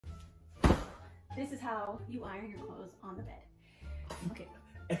This is how you iron your clothes on the bed. Okay.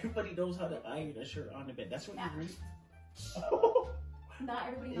 Everybody knows how to iron a shirt on the bed. That's what you really... Not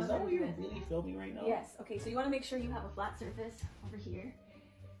everybody knows. Is that how what to do you're it. really filming right now? Yes. Okay, so you want to make sure you have a flat surface over here.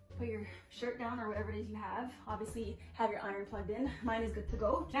 Put your shirt down or whatever it is you have. Obviously, have your iron plugged in. Mine is good to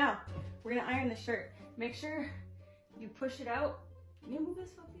go. Now, we're going to iron the shirt. Make sure you push it out. Can you move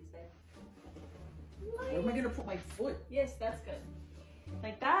this foot, please, babe? Where am I going to put my foot? Yes, that's good.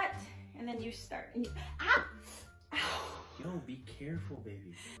 Like that, and then you start. And you, ah! Ow! Yo, be careful,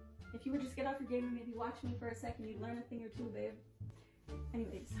 baby. If you would just get off your game and maybe watch me for a second, you'd learn a thing or two, babe.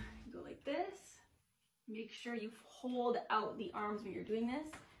 Anyways, you go like this. Make sure you hold out the arms when you're doing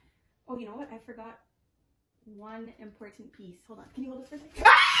this. Oh, you know what? I forgot one important piece. Hold on. Can you hold this for a second?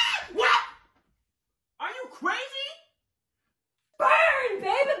 What? Are you crazy?